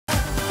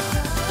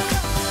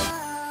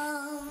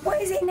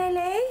What is it,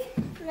 Nelly?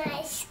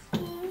 My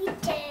ski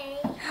day.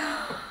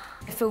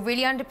 I feel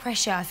really under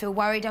pressure. I feel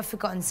worried I've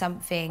forgotten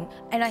something.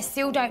 And I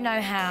still don't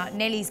know how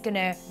Nelly's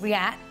gonna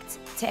react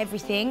to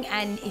everything,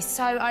 and it's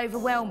so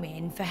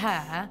overwhelming for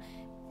her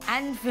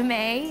and for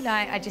me.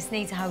 Like, I just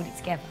need to hold it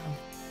together.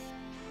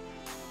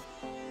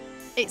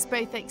 It's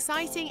both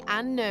exciting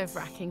and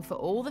nerve-wracking for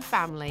all the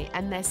family,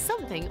 and there's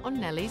something on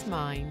Nelly's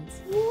mind.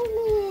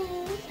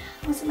 Mommy,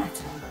 What's the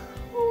matter?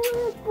 all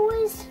the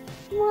boys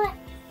might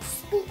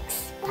speak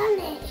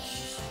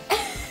Spanish.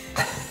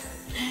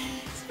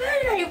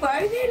 No, they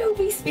won't. They'll all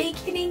be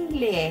speaking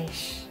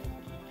English.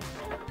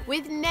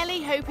 With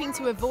Nelly hoping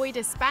to avoid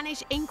a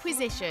Spanish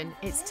Inquisition,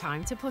 it's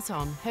time to put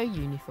on her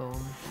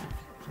uniform.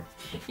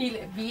 You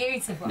look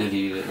beautiful. Nelly,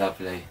 you look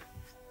lovely.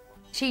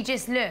 She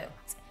just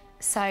looked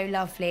so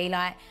lovely.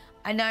 Like,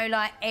 I know,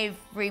 like,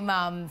 every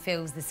mum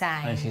feels the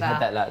same. And she but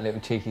had that like,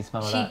 little cheeky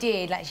smile. She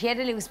did. Like, she had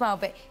a little smile,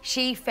 but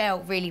she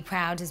felt really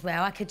proud as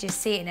well. I could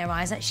just see it in her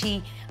eyes. Like,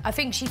 I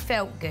think she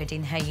felt good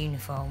in her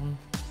uniform.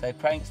 Say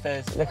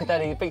pranksters. Look at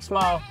Daddy, big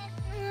smile.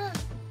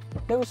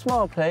 Little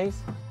smile, please.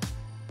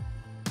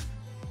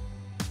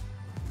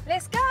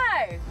 Let's go.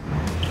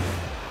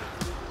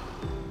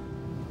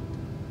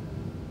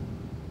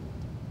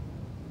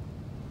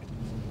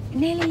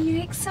 Nelly,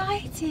 you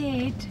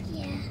excited?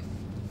 Yeah.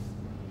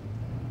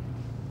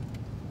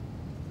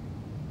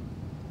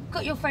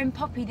 Got your friend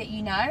Poppy that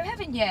you know,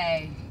 haven't you?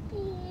 Yeah.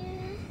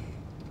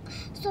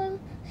 So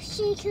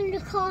she can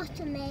look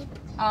after me.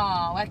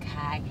 Oh,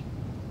 okay.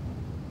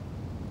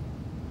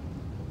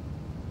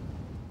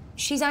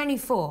 She's only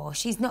 4.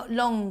 She's not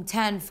long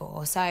turned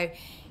 4, so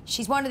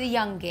she's one of the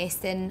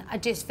youngest, and I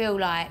just feel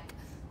like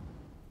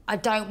I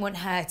don't want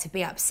her to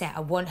be upset. I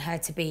want her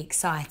to be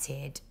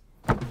excited.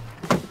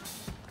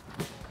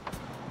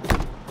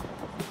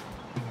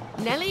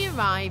 Nelly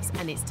arrives,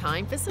 and it's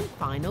time for some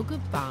final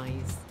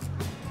goodbyes.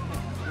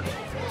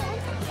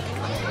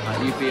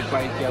 You be a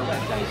brave girl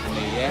that day for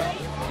me,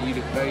 yeah? You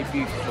look very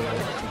beautiful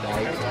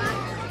today.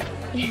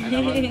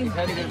 And it's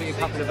only going to be a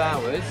couple of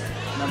hours,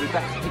 and I'll be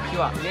back to pick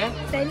you up, yeah?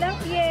 They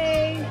love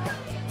you.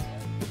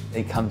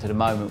 It come to the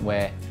moment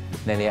where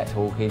Nelly had to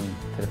walk in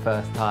for the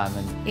first time,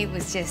 and It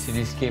was just... she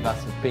just gave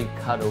us a big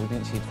cuddle,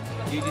 didn't she?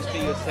 You just be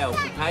yourself,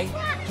 okay?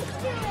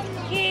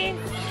 Kiss.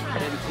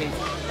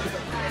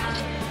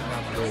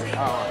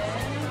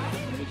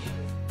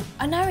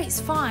 I know it's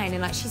fine,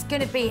 and like she's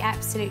gonna be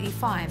absolutely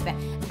fine, but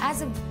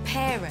as a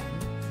parent,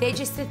 they're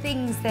just the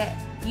things that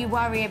you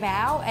worry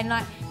about, and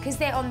like, because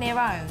they're on their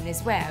own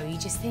as well, you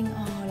just think,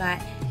 oh, like,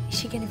 is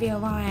she gonna be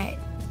all right?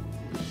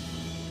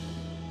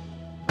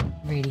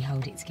 Really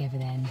hold it together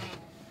then.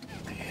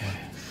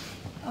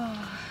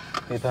 Oh,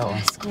 That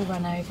one. school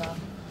run over.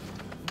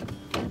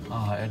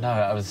 Oh, no,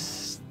 that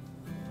was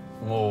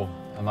more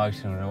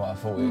emotional than what I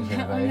thought it was going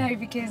to be. I know,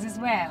 because as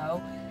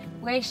well,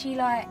 where she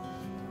like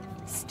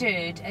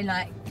stood and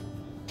like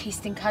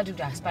kissed and cuddled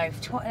us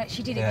both. Like,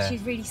 she did it, Yeah.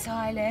 she's really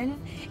silent.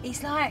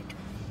 It's like,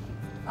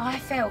 I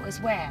felt as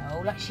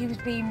well, like she was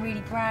being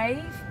really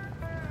brave.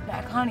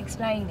 Like, I can't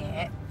explain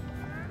it.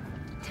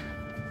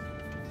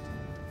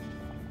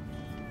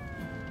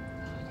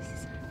 Oh, this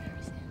is so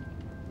embarrassing.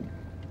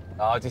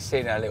 I just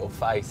seen her little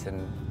face,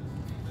 and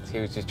she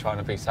was just trying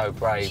to be so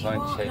brave,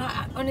 wasn't she?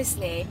 Like,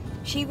 honestly,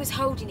 she was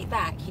holding it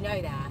back, you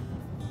know that?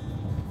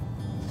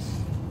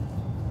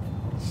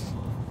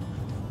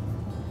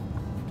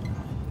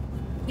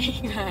 Are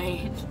you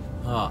crying?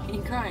 Oh. Are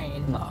you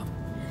crying? No.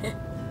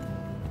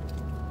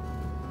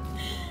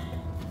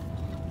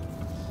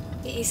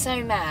 It is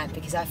so mad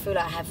because I feel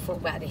like I have thought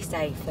about this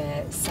day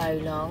for so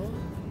long.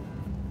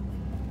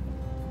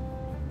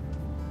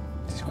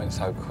 It just went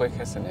so quick,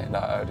 hasn't it?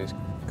 Like, I just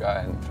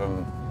going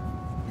from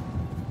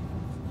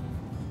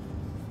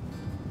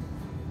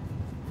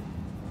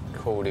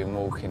crawling,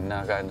 walking,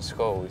 now going to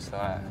school. It's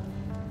like...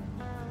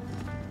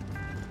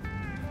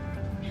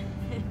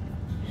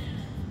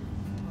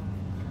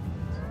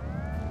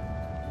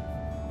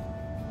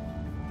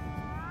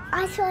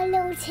 I saw a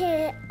little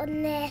tear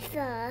on there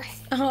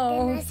first.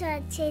 Oh. Then I saw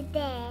a tear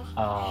there.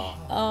 Oh.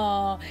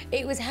 Oh,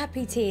 it was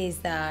happy tears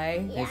though.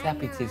 Yeah, It's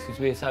happy I know. tears because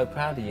we're so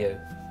proud of you.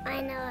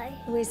 I know.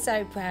 We're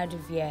so proud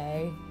of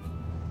you.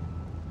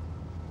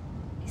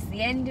 It's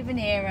the end of an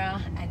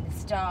era and the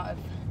start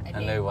of A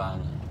new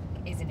one.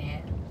 Isn't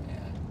it?